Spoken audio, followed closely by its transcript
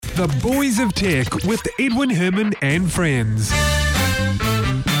The Boys of Tech with Edwin Herman and friends.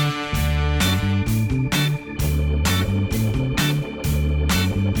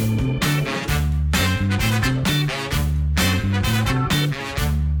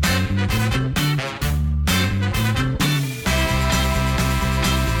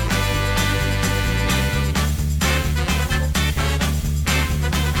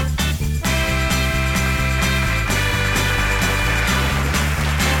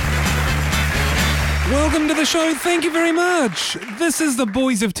 Welcome to the show. Thank you very much. This is the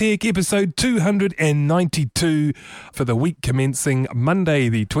Boys of Tech, episode 292 for the week commencing Monday,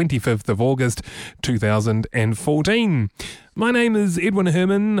 the 25th of August, 2014. My name is Edwin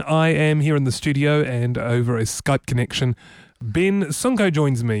Herman. I am here in the studio and over a Skype connection. Ben Sunko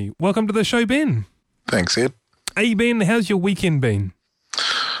joins me. Welcome to the show, Ben. Thanks, Ed. Hey, Ben, how's your weekend been?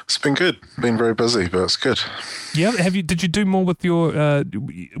 It's been good. Been very busy, but it's good. Yeah, did you do more with your? I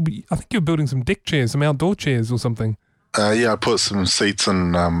think you're building some deck chairs, some outdoor chairs or something. Yeah, I put some seats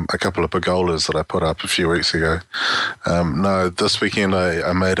and a couple of pergolas that I put up a few weeks ago. No, this weekend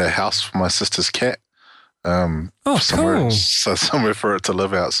I made a house for my sister's cat. Cool! So somewhere for it to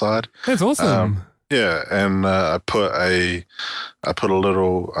live outside. That's awesome. Yeah, and I put a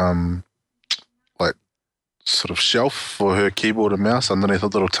little sort of shelf for her keyboard and mouse underneath a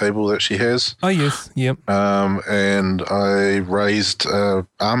little table that she has. Oh yes, yep. And I raised an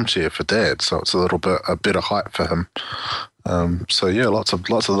armchair for Dad, so it's a better height for him. So yeah, lots of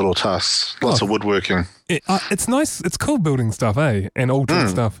little tasks, lots of woodworking. It's nice. It's cool building stuff, eh? And altering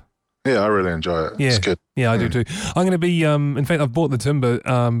stuff. Yeah, I really enjoy it. Yeah. It's good. Yeah, I do too. I'm going to be. In fact, I've bought the timber,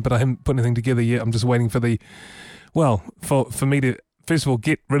 but I haven't put anything together yet. I'm just waiting for for me to, first of all,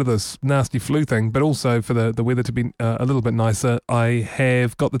 get rid of this nasty flu thing, but also for the weather to be a little bit nicer. I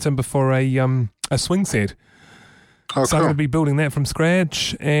have got the timber for a swing set. Oh, so I'm going to be building that from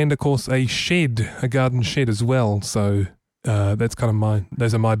scratch, and of course a garden shed as well. So that's kind of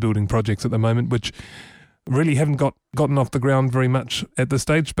those are my building projects at the moment, which really haven't gotten off the ground very much at this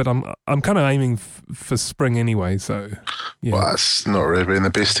stage, but I'm kind of aiming for spring anyway. So yeah. Well, it's not really been the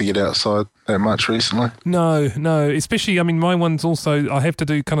best to get outside that much recently. No, especially, I mean, my one's also, I have to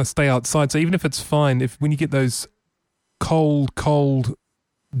do kind of stay outside. So even if it's fine, when you get those cold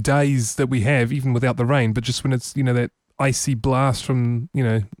days that we have, even without the rain, but just when it's, that icy blast from,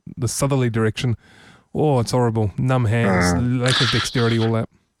 the southerly direction, it's horrible. Numb hands, lack of dexterity, all that.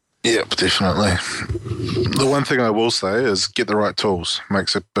 Yep, definitely. The one thing I will say is get the right tools.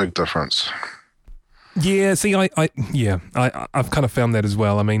 Makes a big difference. Yeah, see, I've kind of found that as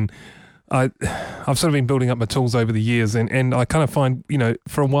well. I mean, I've sort of been building up my tools over the years, and I kind of find,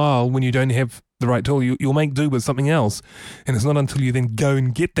 for a while when you don't have the right tool, you'll make do with something else, and it's not until you then go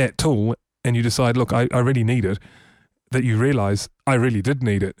and get that tool and you decide, look, I really need it, that you realise I really did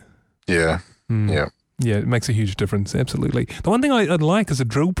need it. Yeah, yeah. Yeah, it makes a huge difference, absolutely. The one thing I'd like is a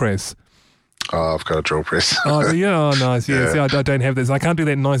drill press. Oh, I've got a drill press. Yeah, nice. Yeah, Yeah. See, I don't have this. I can't do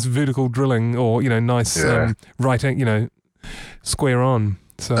that nice vertical drilling or, nice right, square on.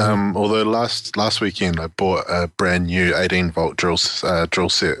 So, although last weekend I bought a brand new 18-volt drill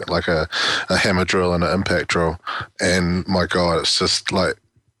set, like a hammer drill and an impact drill, and my God, it's just like,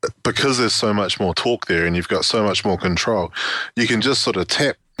 because there's so much more torque there and you've got so much more control, you can just sort of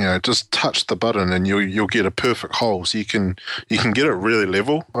tap, just touch the button and you'll get a perfect hole. So you can get it really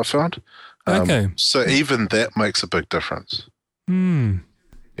level, I found. Okay. So even that makes a big difference.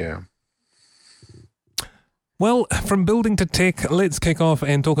 Yeah. Well, from building to tech, let's kick off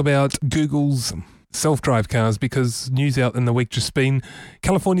and talk about Google's self-drive cars, because news out in the week just been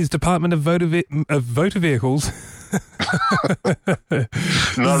California's Department of Motor Vehicles.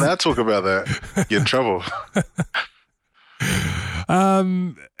 No, now talk about that. Get in trouble.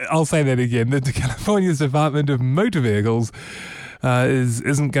 I'll say that again. The California's Department of Motor Vehicles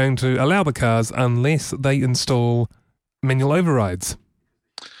isn't going to allow the cars unless they install manual overrides.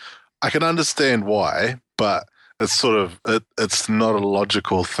 I can understand why, but it's sort of it's not a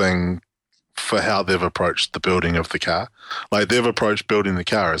logical thing for how they've approached the building of the car. Like, they've approached building the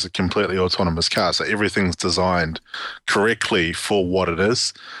car as a completely autonomous car, so everything's designed correctly for what it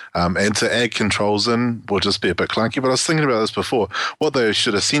is. And to add controls in will just be a bit clunky. But I was thinking about this before. What they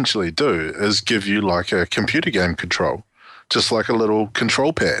should essentially do is give you like a computer game control, just like a little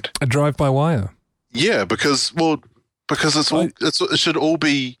control pad. A drive-by-wire. Yeah, because it should all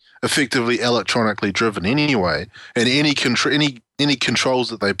be effectively electronically driven anyway, and any controls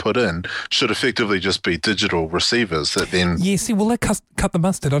that they put in should effectively just be digital receivers that then... Yeah, see, will that cut the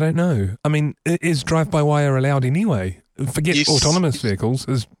mustard? I don't know. I mean, is drive-by-wire allowed anyway? Forget autonomous vehicles,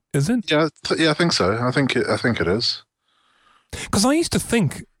 is it? Yeah, I think so. I think it is. Because I used to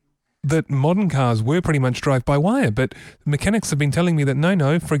think that modern cars were pretty much drive-by-wire, but mechanics have been telling me that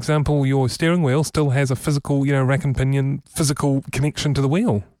no. For example, your steering wheel still has a physical, rack and pinion, physical connection to the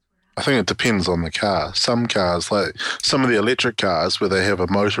wheel. I think it depends on the car. Some cars, like some of the electric cars where they have a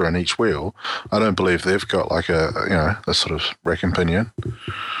motor in each wheel, I don't believe they've got like a sort of rack and pinion.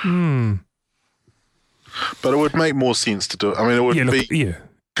 But it would make more sense to do it. I mean, it would be...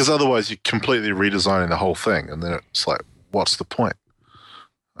 Because otherwise you're completely redesigning the whole thing, and then it's like, what's the point?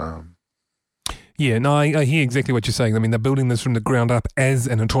 I hear exactly what you're saying. I mean, they're building this from the ground up as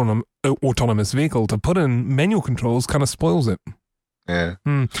an autonomous vehicle. To put in manual controls kind of spoils it. Yeah.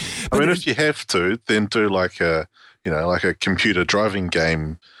 I mean, if you have to, then do like a computer driving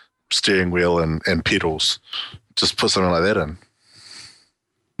game steering wheel and pedals. Just put something like that in.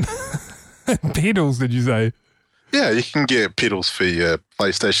 Pedals, did you say? Yeah, you can get pedals for your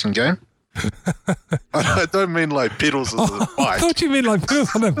PlayStation game. I don't mean like pedals as a bike. I thought you meant like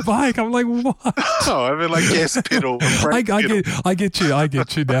pedals on a bike. I'm like, what? No, I mean like gas pedal. I get you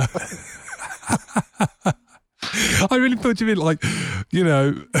now. I really thought you meant like,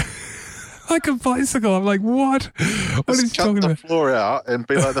 like a bicycle. I'm like, what? What is he talking about? Cut the floor out and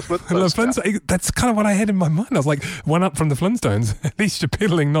be like the Flintstones. That's kind of what I had in my mind. I was like, one up from the Flintstones. At least you're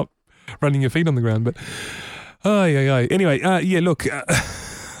pedaling, not running your feet on the ground. But anyway, look,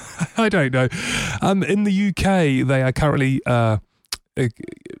 I don't know. In the UK, they are currently trying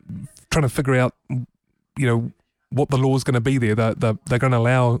to figure out, what the law is going to be there. They're going to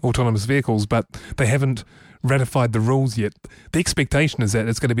allow autonomous vehicles, but they haven't ratified the rules yet. The expectation is that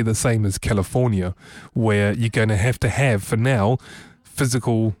it's going to be the same as California, where you're going to have, for now,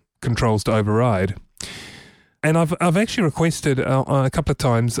 physical controls to override. And I've actually requested a couple of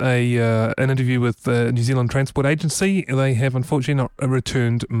times an interview with the New Zealand Transport Agency. They have unfortunately not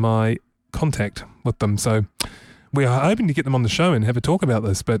returned my contact with them. So we are hoping to get them on the show and have a talk about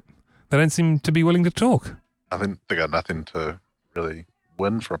this, but they don't seem to be willing to talk. I think they got nothing to really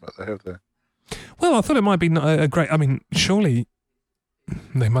win from it, have they? Well, I thought it might be a great... I mean, surely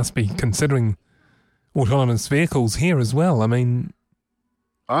they must be considering autonomous vehicles here as well. I mean...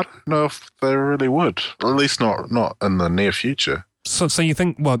 I don't know if they really would. At least not in the near future. So you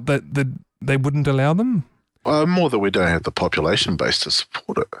think, what, that they wouldn't allow them? More that we don't have the population base to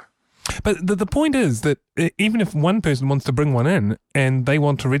support it. But the point is that even if one person wants to bring one in and they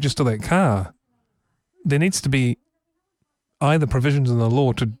want to register that car, there needs to be either provisions in the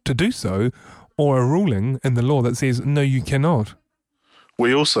law to do so, or a ruling in the law that says, no, you cannot.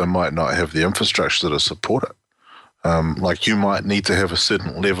 We also might not have the infrastructure to support it. Like you might need to have a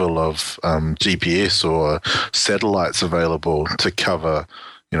certain level of GPS or satellites available to cover,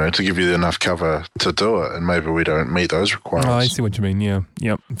 to give you enough cover to do it, and maybe we don't meet those requirements. Oh, I see what you mean, yeah.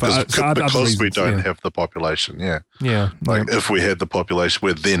 Because we don't have the population, yeah. Yeah. Like if we had the population,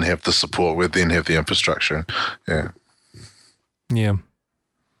 we'd then have the support, we'd then have the infrastructure, yeah. Yeah.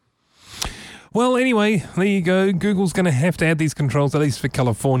 Well, anyway, there you go. Google's going to have to add these controls, at least for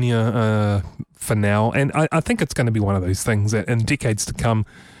California, for now. And I think it's going to be one of those things that in decades to come,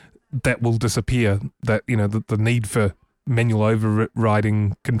 that will disappear, that, the need for manual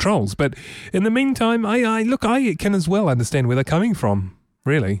overriding controls. But in the meantime, I can as well understand where they're coming from,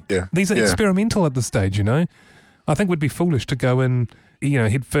 really. Yeah. These are experimental at this stage, I think we'd be foolish to go in,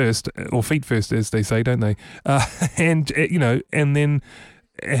 head first, or feet first, as they say, don't they? And then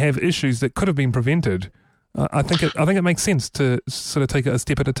have issues that could have been prevented. I think it makes sense to sort of take it a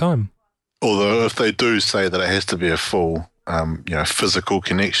step at a time. Although if they do say that it has to be a full, physical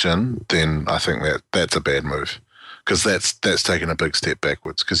connection, then I think that's a bad move, because that's taking a big step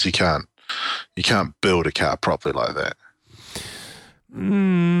backwards. Because you can't build a car properly like that.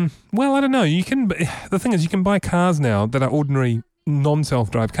 Well, I don't know. The thing is, you can buy cars now that are ordinary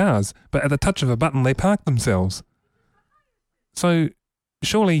non-self-drive cars, but at the touch of a button, they park themselves. So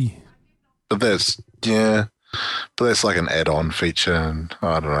surely, but that's like an add-on feature, and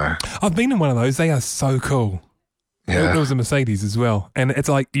I don't know. I've been in one of those. They are so cool. Yeah. There was a Mercedes as well, and it's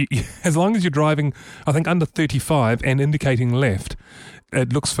like as long as you're driving, I think under 35 and indicating left,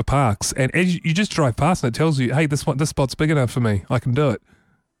 it looks for parks, and as you just drive past, and it tells you, hey, this spot's big enough for me. I can do it,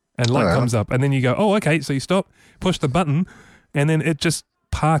 and light comes up, and then you go, oh, okay. So you stop, push the button, and then it just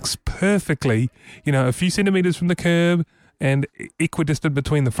parks perfectly. A few centimeters from the curb, and equidistant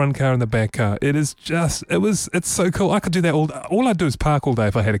between the front car and the back car. It's so cool. I could do that all I'd do is park all day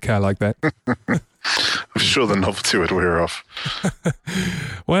if I had a car like that. I'm sure the novelty would wear off.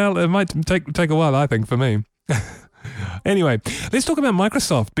 Well, it might take a while, I think, for me. Anyway, let's talk about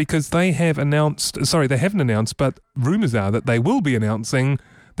Microsoft, because they haven't announced, but rumours are that they will be announcing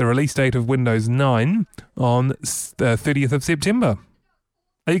the release date of Windows 9 on the 30th of September.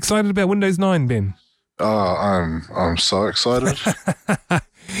 Are you excited about Windows 9, Ben? Oh, I'm so excited.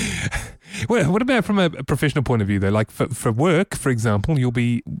 Well, what about from a professional point of view, though? Like for work, for example, you'll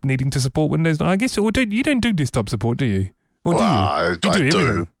be needing to support Windows 9. I guess, or you don't do desktop support, do you? Or Well, do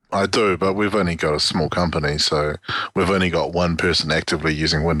you? I do, but we've only got a small company, so we've only got one person actively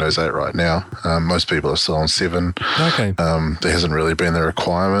using Windows 8 right now. Most people are still on 7. Okay. There hasn't really been the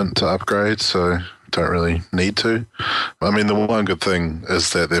requirement to upgrade, so don't really need to. I mean, the one good thing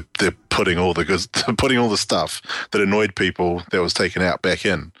is that they're putting all the stuff that annoyed people that was taken out back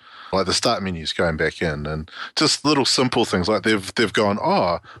in. Like the start menu's going back in, and just little simple things like they've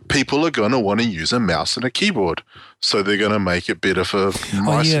gone, people are going to want to use a mouse and a keyboard, so they're going to make it better for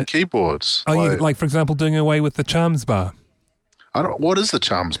mice and keyboards. Like for example, doing away with the charms bar? What is the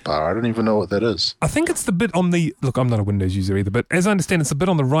charms bar? I don't even know what that is. I think it's the bit on the... Look, I'm not a Windows user either, but as I understand, it's the bit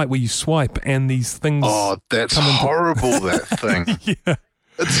on the right where you swipe and these things... Oh, that's horrible, that thing. Yeah.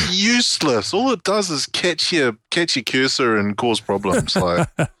 It's useless. All it does is catch your cursor and cause problems. Like,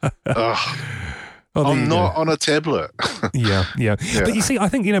 I'm not on a tablet. Yeah. But you see, I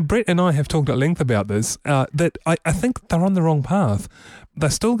think, Brett and I have talked at length about this, that I think they're on the wrong path. They're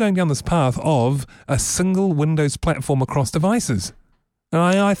still going down this path of a single Windows platform across devices. And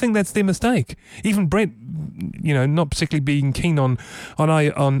I think that's their mistake. Even Brett, not particularly being keen on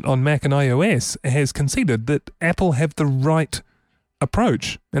Mac and iOS, has conceded that Apple have the right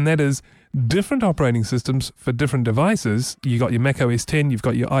approach, and that is different operating systems for different devices. You got your Mac OS 10, you've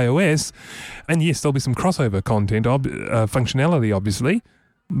got your iOS, and yes, there'll be some crossover content, functionality, obviously,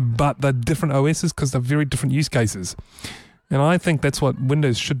 but they're different OSs because they're very different use cases. And I think that's what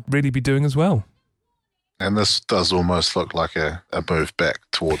Windows should really be doing as well. And this does almost look like a move back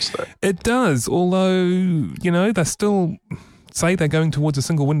towards that. It does, although, they still say they're going towards a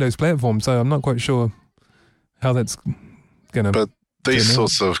single Windows platform, so I'm not quite sure how that's going to... But these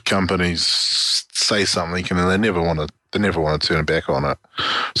sorts of companies say something and then they never want to turn back on it.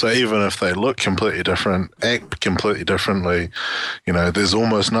 So even if they look completely different, act completely differently, there's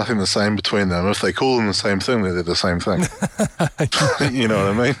almost nothing the same between them. If they call them the same thing, they're the same thing. You know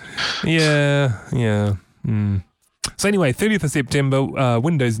what I mean? Yeah. So anyway, 30th of September,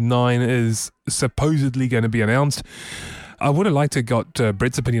 Windows 9 is supposedly going to be announced. I would have liked to got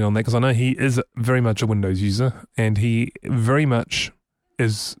Brett's opinion on that, because I know he is very much a Windows user, and he very much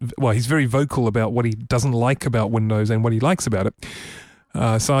is, he's very vocal about what he doesn't like about Windows and what he likes about it.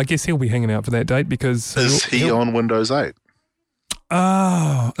 So I guess he'll be hanging out for that date, because... Is he on Windows 8? Look,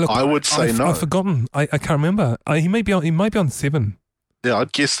 I would say no. I've forgotten. I can't remember. He might be on 7. Yeah,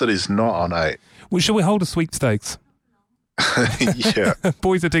 I'd guess that he's not on 8. Well, shall we hold a sweepstakes? Yeah.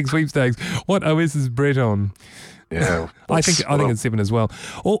 Boys that take sweepstakes. What OS is Brett on? Yeah, I think it's 7 as well.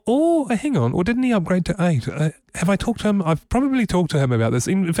 Or hang on, or didn't he upgrade to 8? Have I talked to him? I've probably talked to him about this.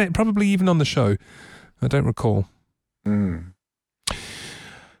 In fact, probably even on the show. I don't recall.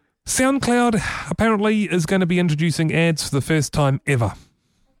 SoundCloud apparently is going to be introducing ads for the first time ever.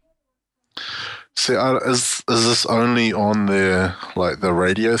 See, is this only on their the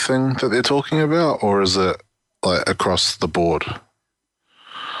radio thing that they're talking about, or is it across the board?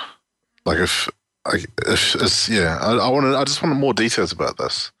 I just want more details about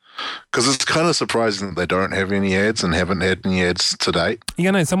this, because it's kind of surprising that they don't have any ads and haven't had any ads to date.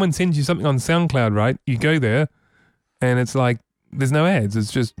 Someone sends you something on SoundCloud, right? You go there, and it's like there's no ads.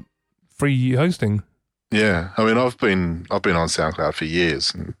 It's just free hosting. Yeah, I mean, I've been on SoundCloud for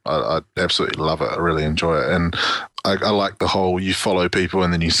years, and I absolutely love it. I really enjoy it, and I like the whole you follow people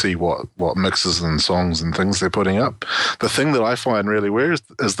and then you see what mixes and songs and things they're putting up. The thing that I find really weird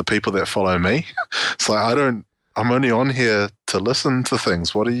is the people that follow me. It's like I'm only on here to listen to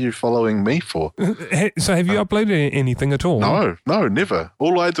things. What are you following me for? So have you uploaded anything at all? No, never.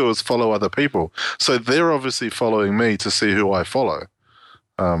 All I do is follow other people. So they're obviously following me to see who I follow.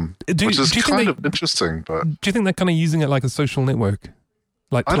 Which is kind of interesting, but do you think they're kind of using it like a social network?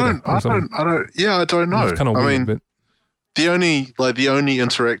 Like I don't know. It's kind of weird, but the only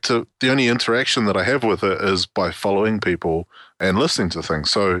interaction that I have with it is by following people and listening to things.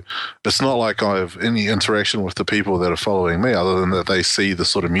 So it's not like I have any interaction with the people that are following me, other than that they see the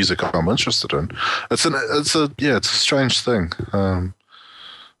sort of music I'm interested in. It's a strange thing. I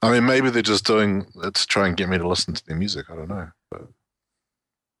mean, maybe they're just doing it to try and get me to listen to their music. I don't know,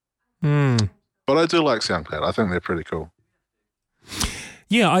 but I do like SoundCloud. I think they're pretty cool.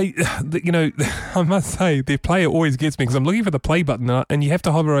 Yeah, I must say, their player always gets me, because I'm looking for the play button, and you have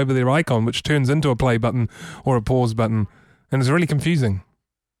to hover over their icon, which turns into a play button or a pause button, and it's really confusing.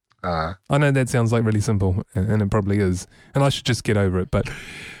 I know that sounds like really simple, and it probably is, and I should just get over it, but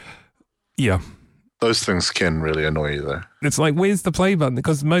yeah. Those things can really annoy you, though. It's like, where's the play button?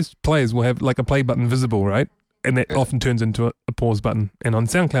 Because most players will have like a play button visible, right? And that often turns into a pause button. And on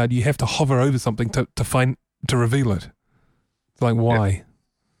SoundCloud, you have to hover over something to reveal it. It's like, why? Yeah.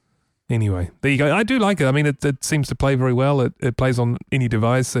 Anyway, there you go. I do like it. I mean, it seems to play very well. It plays on any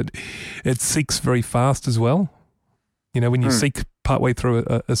device. It seeks very fast as well. You know, when you seek partway through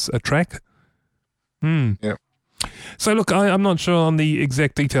a track. Yeah. So look, I'm not sure on the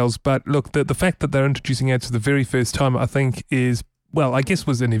exact details, but look, the fact that they're introducing ads for the very first time, I think is, well, I guess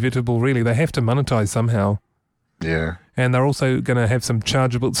was inevitable, really. They have to monetize somehow. Yeah. And they're also going to have some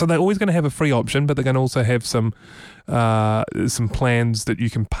chargeable. So they're always going to have a free option, but they're going to also have some plans that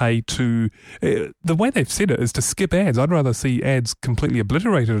you can pay to. The way they've said it is to skip ads. I'd rather see ads completely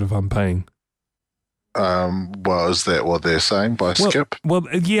obliterated if I'm paying. Well, is that what they're saying by skip? Well,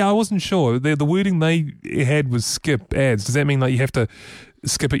 yeah, I wasn't sure. The wording they had was skip ads. Does that mean like you have to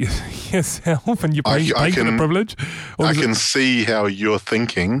skip it yourself and you pay for the privilege? Or I can see how you're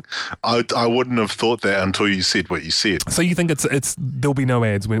thinking. I wouldn't have thought that until you said what you said. So you think it's there'll be no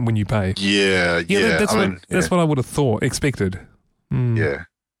ads when you pay? Yeah. That's what I would have expected.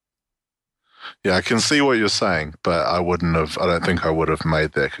 Yeah, I can see what you're saying, but I don't think I would have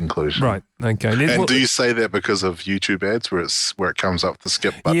made that conclusion. Right. Okay. And do you say that because of YouTube ads where it comes up the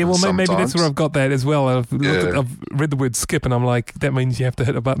skip button? Yeah, well, sometimes? maybe that's where I've got that as well. I've read the word skip and I'm like, that means you have to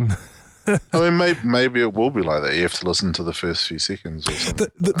hit a button. I mean, maybe it will be like that. You have to listen to the first few seconds or something.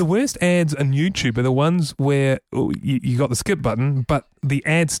 The worst ads on YouTube are the ones where you got the skip button, but the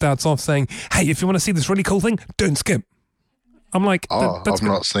ad starts off saying, hey, if you want to see this really cool thing, don't skip. I'm like, I've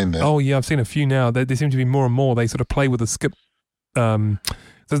not seen that. Oh, yeah, I've seen a few now. There seem to be more and more. They sort of play with the skip.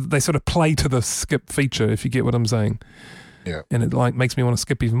 They sort of play to the skip feature, if you get what I'm saying. Yeah. And it like makes me want to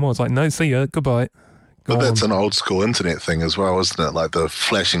skip even more. It's like, no, see ya, goodbye. But that's an old school internet thing as well, isn't it? Like the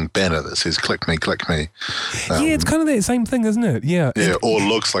flashing banner that says click me, click me. Yeah, it's kind of that same thing, isn't it? Yeah. Yeah, or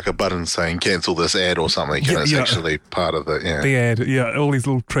looks like a button saying cancel this ad or something. And it's actually part of the ad. Yeah, all these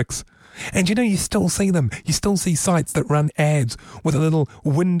little tricks. And you still see them. You still see sites that run ads with a little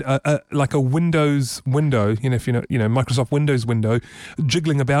like a Windows window. If Microsoft Windows window,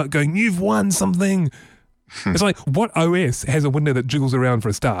 jiggling about, going, "You've won something." It's like, what OS has a window that jiggles around for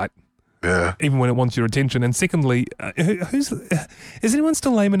a start? Yeah. Even when it wants your attention. And secondly, is anyone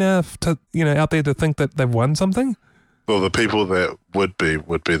still lame enough to out there to think that they've won something? Well, the people that would be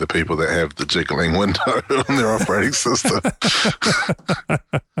the people that have the jiggling window on their operating system.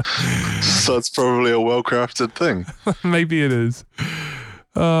 So it's probably a well-crafted thing. Maybe it is.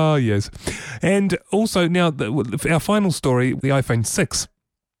 Oh, yes. And also, now, our final story, the iPhone 6.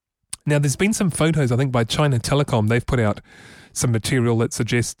 Now, there's been some photos, I think, by China Telecom. They've put out some material that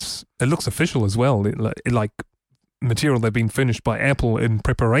suggests, it looks official as well, like material they've been furnished by Apple in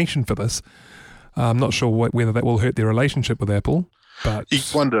preparation for this. I'm not sure whether that will hurt their relationship with Apple. But you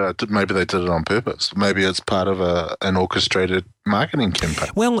wonder, maybe they did it on purpose. Maybe it's part of an orchestrated marketing campaign.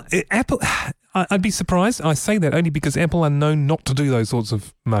 Well, Apple, I'd be surprised. I say that only because Apple are known not to do those sorts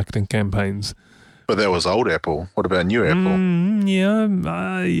of marketing campaigns. But that was old Apple. What about new Apple?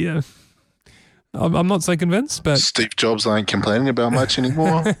 Yeah. I'm not so convinced, but Steve Jobs ain't complaining about much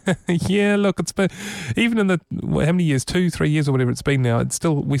anymore. Yeah, look, it's been even in the how many years, 2-3 years or whatever it's been now.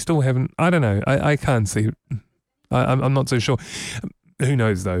 We still haven't. I don't know. I can't see it. I'm not so sure. Who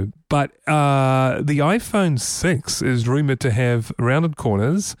knows though? But the iPhone 6 is rumored to have rounded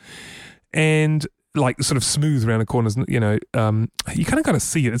corners and like sort of smooth rounded corners. You kind of got to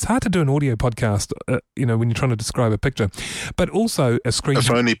see it. It's hard to do an audio podcast, when you're trying to describe a picture. But also a screen. If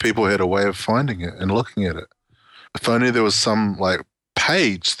only people had a way of finding it and looking at it. If only there was some like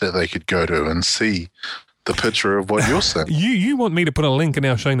page that they could go to and see the picture of what you're saying. You want me to put a link in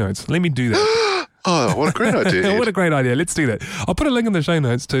our show notes? Let me do that. Oh, what a great idea! What a great idea! Let's do that. I'll put a link in the show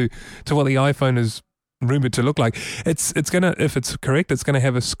notes to what the iPhone is rumored to look like. It's gonna, if it's correct, it's gonna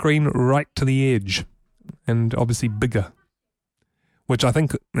have a screen right to the edge, and obviously bigger. Which I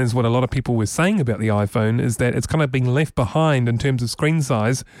think is what a lot of people were saying about the iPhone, is that it's kind of being left behind in terms of screen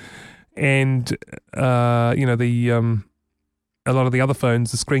size, and a lot of the other phones,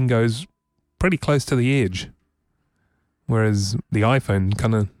 the screen goes pretty close to the edge, whereas the iPhone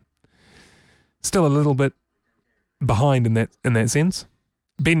kind of still a little bit behind in that sense.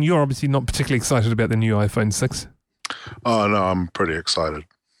 Ben, you're obviously not particularly excited about the new iPhone 6. Oh, no, I'm pretty excited.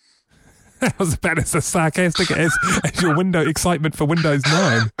 That was about as sarcastic as your excitement for Windows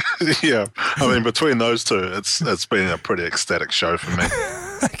 9. Yeah. I mean, between those two, it's been a pretty ecstatic show for me.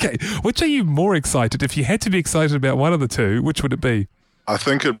 Okay. Which are you more excited? If you had to be excited about one of the two, which would it be? I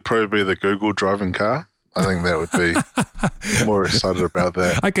think it'd probably be the Google driving car. I think that would be more excited about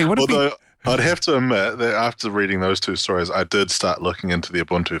that. Okay. I'd have to admit that after reading those two stories, I did start looking into the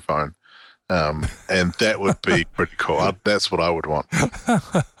Ubuntu phone. And that would be pretty cool. That's what I would want.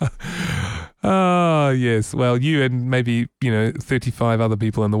 Oh, yes. Well, you and maybe, 35 other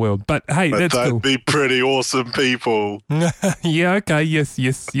people in the world. But hey, that's cool. That'd be pretty awesome people. Yeah, okay.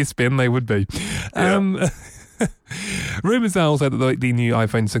 Yes, Ben, they would be. Yeah. Rumours are also that the new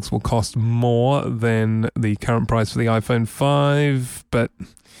iPhone 6 will cost more than the current price for the iPhone 5. But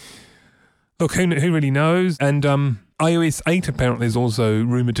look, who really knows? And iOS 8 apparently is also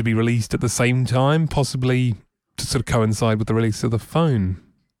rumoured to be released at the same time, possibly to sort of coincide with the release of the phone.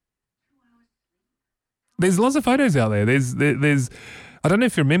 There's lots of photos out there. There's I don't know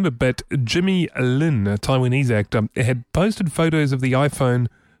if you remember, but Jimmy Lin, a Taiwanese actor, had posted photos of the iPhone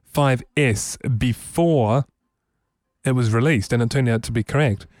 5S before it was released, and it turned out to be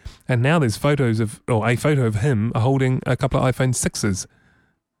correct. And now there's a photo of him holding a couple of iPhone 6s,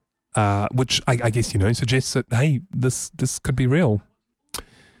 which I guess, suggests that, hey, this could be real.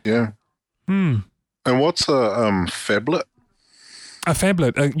 Yeah. And what's a phablet? A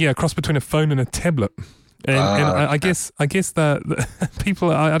phablet, a cross between a phone and a tablet. And I guess the people,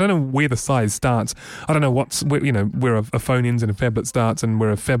 I don't know where the size starts. I don't know where a phone ends and a phablet starts, and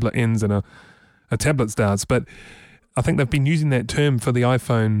where a phablet ends and a tablet starts. But I think they've been using that term for the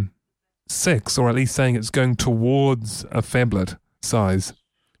iPhone 6, or at least saying it's going towards a phablet size,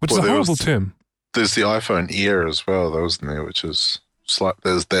 which is a horrible term. There's the iPhone Air as well, though, isn't there? Which is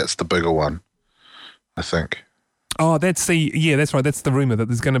that's the bigger one, I think. Oh, that's right. That's the rumor that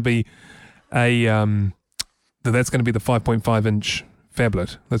there's going to be that's going to be the 5.5 inch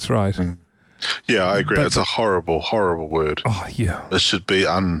phablet. That's right. Yeah, I agree. It's a horrible, horrible word. Oh, yeah. It should be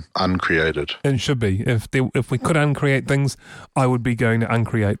uncreated. It should be. If we could uncreate things, I would be going to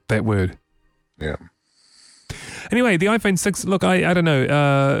uncreate that word. Yeah. Anyway, the iPhone 6, look, I don't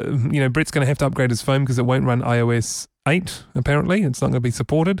know. Brett's going to have to upgrade his phone because it won't run iOS 8, apparently. It's not going to be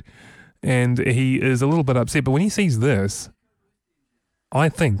supported. And he is a little bit upset. But when he sees this, I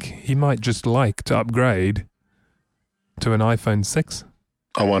think he might just like to upgrade to an iPhone 6.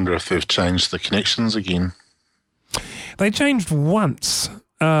 I wonder if they've changed the connections again. They changed once.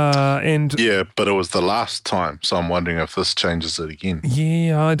 Yeah, but it was the last time. So I'm wondering if this changes it again.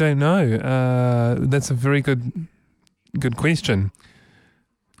 Yeah, I don't know. That's a very good question.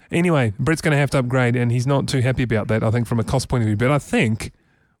 Anyway, Brett's going to have to upgrade, and he's not too happy about that, I think, from a cost point of view. But I think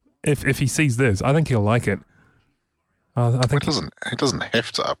if he sees this, I think he'll like it. I think he doesn't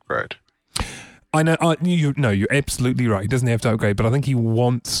have to upgrade. I know. You're absolutely right. He doesn't have to upgrade, but I think he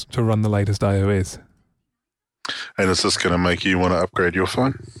wants to run the latest iOS. And is this going to make you want to upgrade your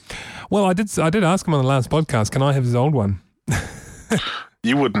phone? Well, I did ask him on the last podcast, can I have his old one?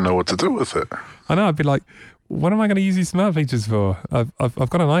 You wouldn't know what to do with it. I know. I'd be like, what am I going to use these smart features for? I've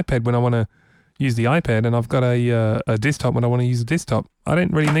got an iPad when I want to use the iPad, and I've got a desktop when I want to use a desktop. I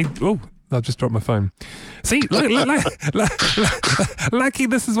don't really need... Oh, I've just dropped my phone. See, lucky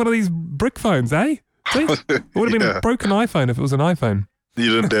this is one of these brick phones, eh? See? It would have been a broken iPhone if it was an iPhone.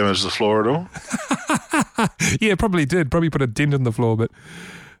 You didn't damage the floor at all? Yeah, probably did. Probably put a dent in the floor, but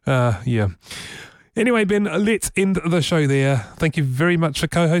yeah. Anyway, Ben, let's end the show there. Thank you very much for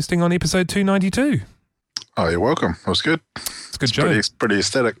co-hosting on episode 292. Oh, you're welcome. It was good. It's a good show. Pretty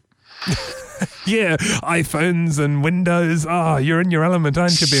aesthetic. Yeah, iPhones and Windows. You're in your element,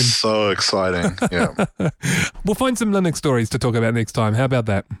 aren't you, Ben? So exciting. Yeah. We'll find some Linux stories to talk about next time. How about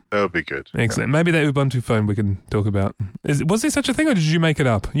that? That would be good. Excellent. Yeah. Maybe that Ubuntu phone we can talk about. Was there such a thing, or did you make it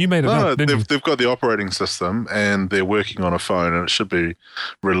up? You made it up, didn't you? They've got the operating system, and they're working on a phone, and it should be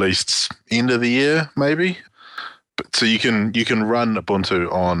released end of the year, maybe. So you can run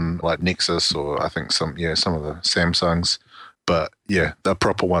Ubuntu on like Nexus, or I think some of the Samsungs. But yeah, the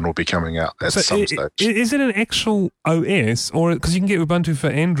proper one will be coming out at some stage. Is it an actual OS, or because you can get Ubuntu for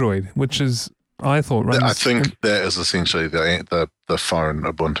Android, which is I thought runs? I think that is essentially the phone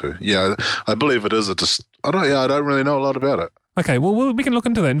Ubuntu. Yeah, I believe it is. I don't really know a lot about it. Okay, well we can look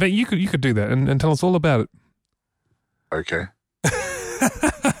into that. In fact, you could do that and tell us all about it. Okay.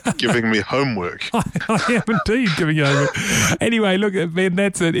 Giving me homework. I am indeed giving you homework. Anyway, look, Ben,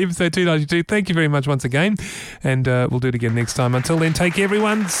 that's it. Episode 292. Thank you very much once again. And we'll do it again next time. Until then, take care,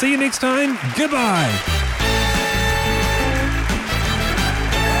 everyone. See you next time. Goodbye.